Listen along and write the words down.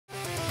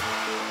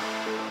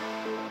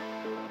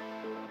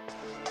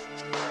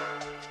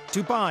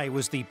Dubai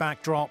was the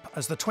backdrop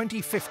as the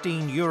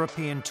 2015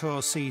 European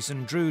Tour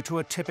season drew to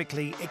a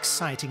typically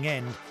exciting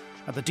end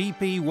at the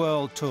DP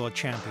World Tour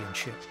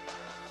Championship.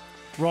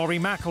 Rory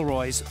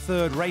McIlroy's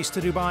third Race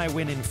to Dubai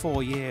win in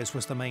 4 years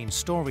was the main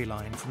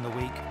storyline from the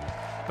week.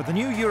 But the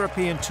new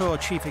European Tour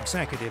chief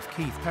executive,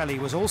 Keith Pelley,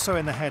 was also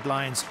in the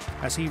headlines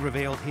as he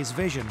revealed his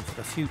vision for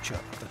the future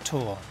of the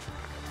Tour.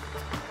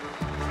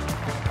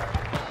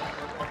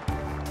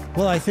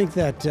 Well, I think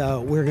that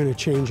we're going to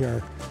change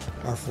our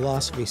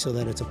philosophy so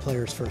that it's a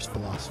player's first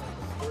philosophy.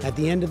 At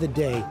the end of the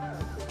day,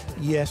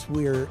 yes,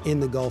 we're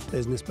in the golf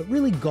business, but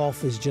really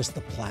golf is just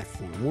the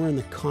platform. We're in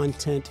the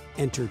content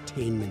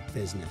entertainment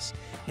business.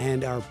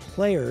 And our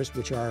players,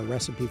 which are a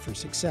recipe for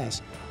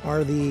success,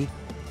 are the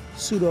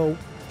pseudo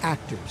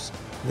actors.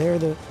 They're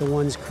the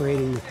ones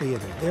creating the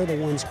theater. They're the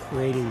ones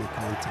creating the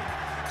content.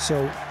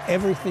 So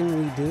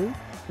everything we do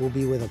will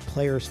be with a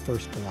player's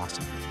first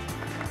philosophy.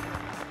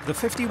 The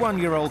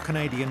 51-year-old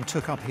Canadian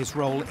took up his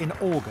role in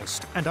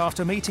August, and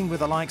after meeting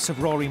with the likes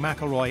of Rory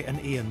McIlroy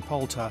and Ian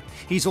Poulter,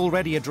 he's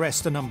already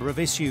addressed a number of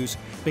issues,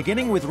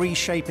 beginning with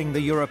reshaping the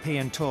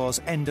European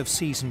Tour's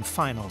end-of-season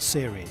final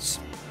series.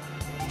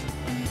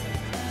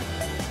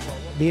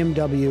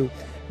 BMW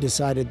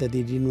decided that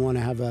they didn't want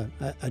to have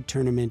a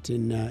tournament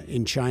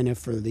in China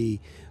for the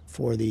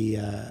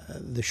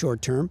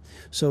short term.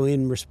 So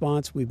in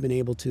response, we've been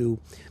able to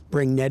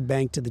bring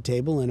Nedbank to the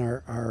table, and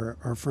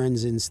our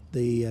friends in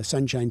the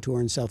Sunshine Tour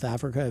in South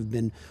Africa have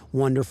been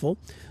wonderful.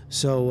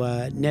 So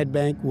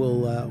Nedbank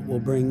will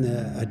bring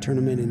a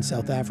tournament in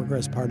South Africa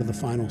as part of the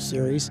final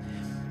series.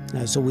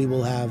 So we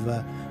will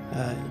have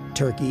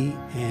Turkey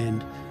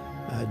and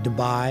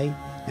Dubai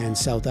and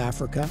South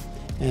Africa.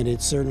 And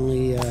it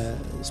certainly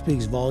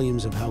speaks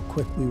volumes of how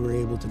quick we were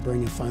able to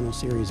bring a final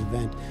series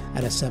event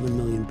at a $7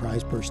 million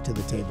prize purse to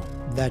the table.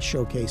 That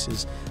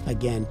showcases,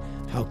 again,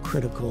 how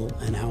critical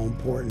and how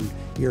important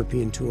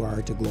European Tour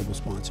are to global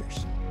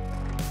sponsors.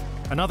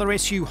 Another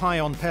issue high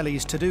on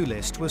Pelley's to-do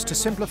list was to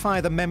simplify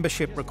the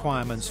membership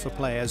requirements for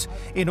players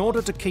in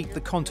order to keep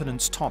the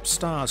continent's top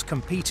stars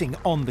competing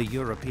on the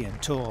European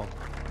Tour.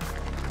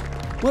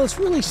 Well, it's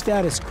really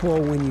status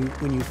quo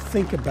when you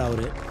think about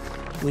it.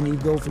 When you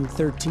go from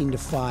 13 to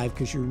 5,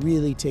 because you're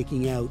really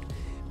taking out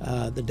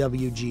the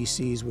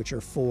WGCs, which are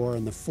 4,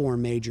 and the 4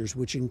 majors,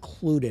 which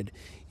included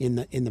in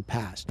the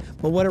past.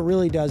 But what it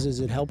really does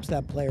is it helps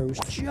that player who's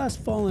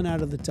just fallen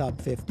out of the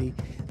top 50.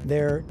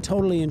 They're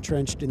totally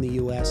entrenched in the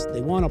U.S.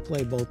 They want to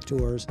play both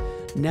tours.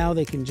 Now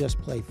they can just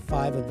play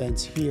 5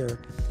 events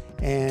here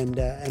and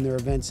their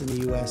events in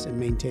the U.S. and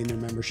maintain their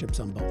memberships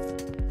on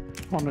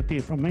both. Quantity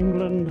from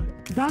England,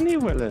 Danny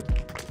Willett.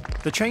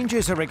 The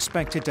changes are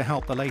expected to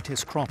help the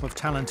latest crop of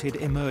talented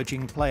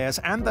emerging players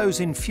and those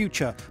in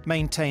future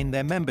maintain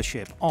their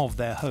membership of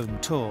their home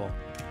tour.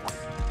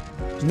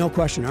 There's no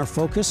question, our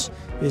focus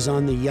is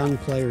on the young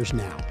players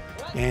now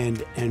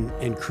and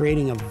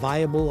creating a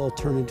viable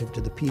alternative to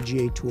the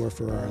PGA Tour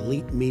for our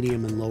elite,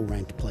 medium, and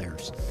low-ranked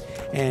players.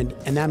 And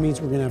that means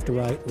we're going to have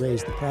to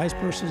raise the prize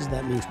purses.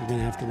 That means we're going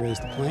to have to raise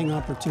the playing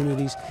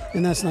opportunities.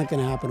 And that's not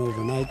going to happen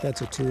overnight.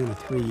 That's a 2- and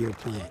 3-year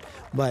plan.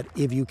 But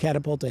if you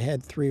catapult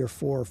ahead 3 or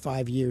 4 or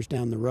 5 years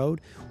down the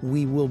road,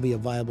 we will be a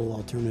viable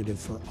alternative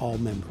for all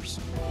members.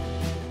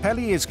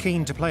 Pelley is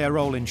keen to play a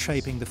role in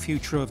shaping the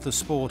future of the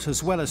sport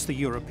as well as the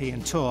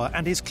European Tour,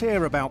 and is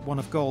clear about one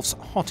of golf's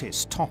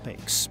hottest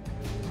topics.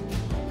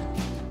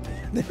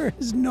 There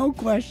is no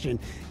question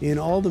in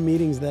all the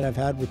meetings that I've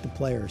had with the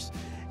players,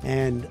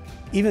 and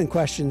even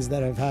questions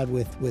that I've had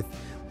with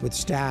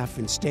staff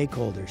and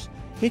stakeholders,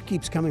 it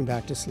keeps coming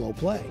back to slow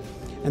play.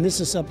 And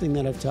this is something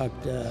that I've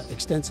talked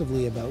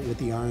extensively about with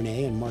the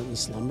R&A and Martin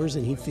Slumbers,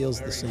 and he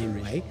feels the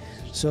same way.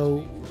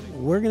 So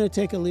we're going to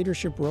take a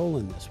leadership role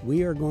in this.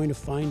 We are going to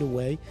find a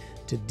way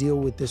to deal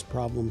with this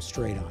problem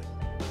straight on.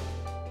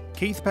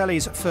 Keith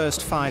Pelley's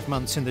first 5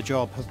 months in the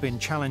job have been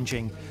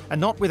challenging,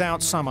 and not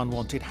without some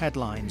unwanted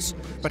headlines.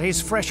 But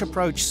his fresh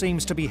approach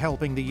seems to be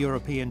helping the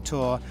European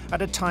Tour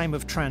at a time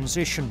of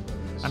transition.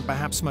 And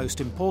perhaps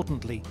most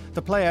importantly,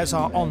 the players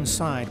are on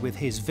side with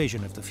his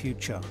vision of the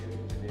future.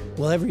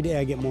 Well, every day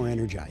I get more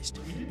energized,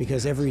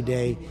 because every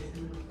day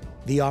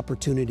the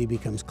opportunity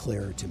becomes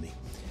clearer to me.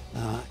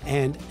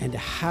 And to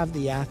have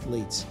the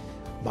athletes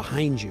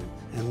behind you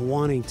and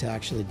wanting to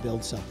actually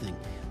build something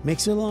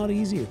makes it a lot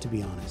easier, to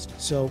be honest.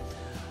 So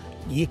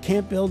you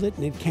can't build it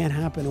and it can't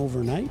happen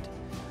overnight,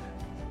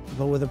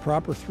 but with a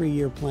proper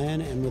 3-year plan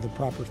and with a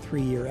proper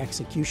 3-year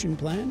execution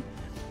plan,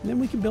 then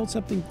we can build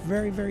something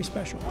very, very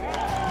special.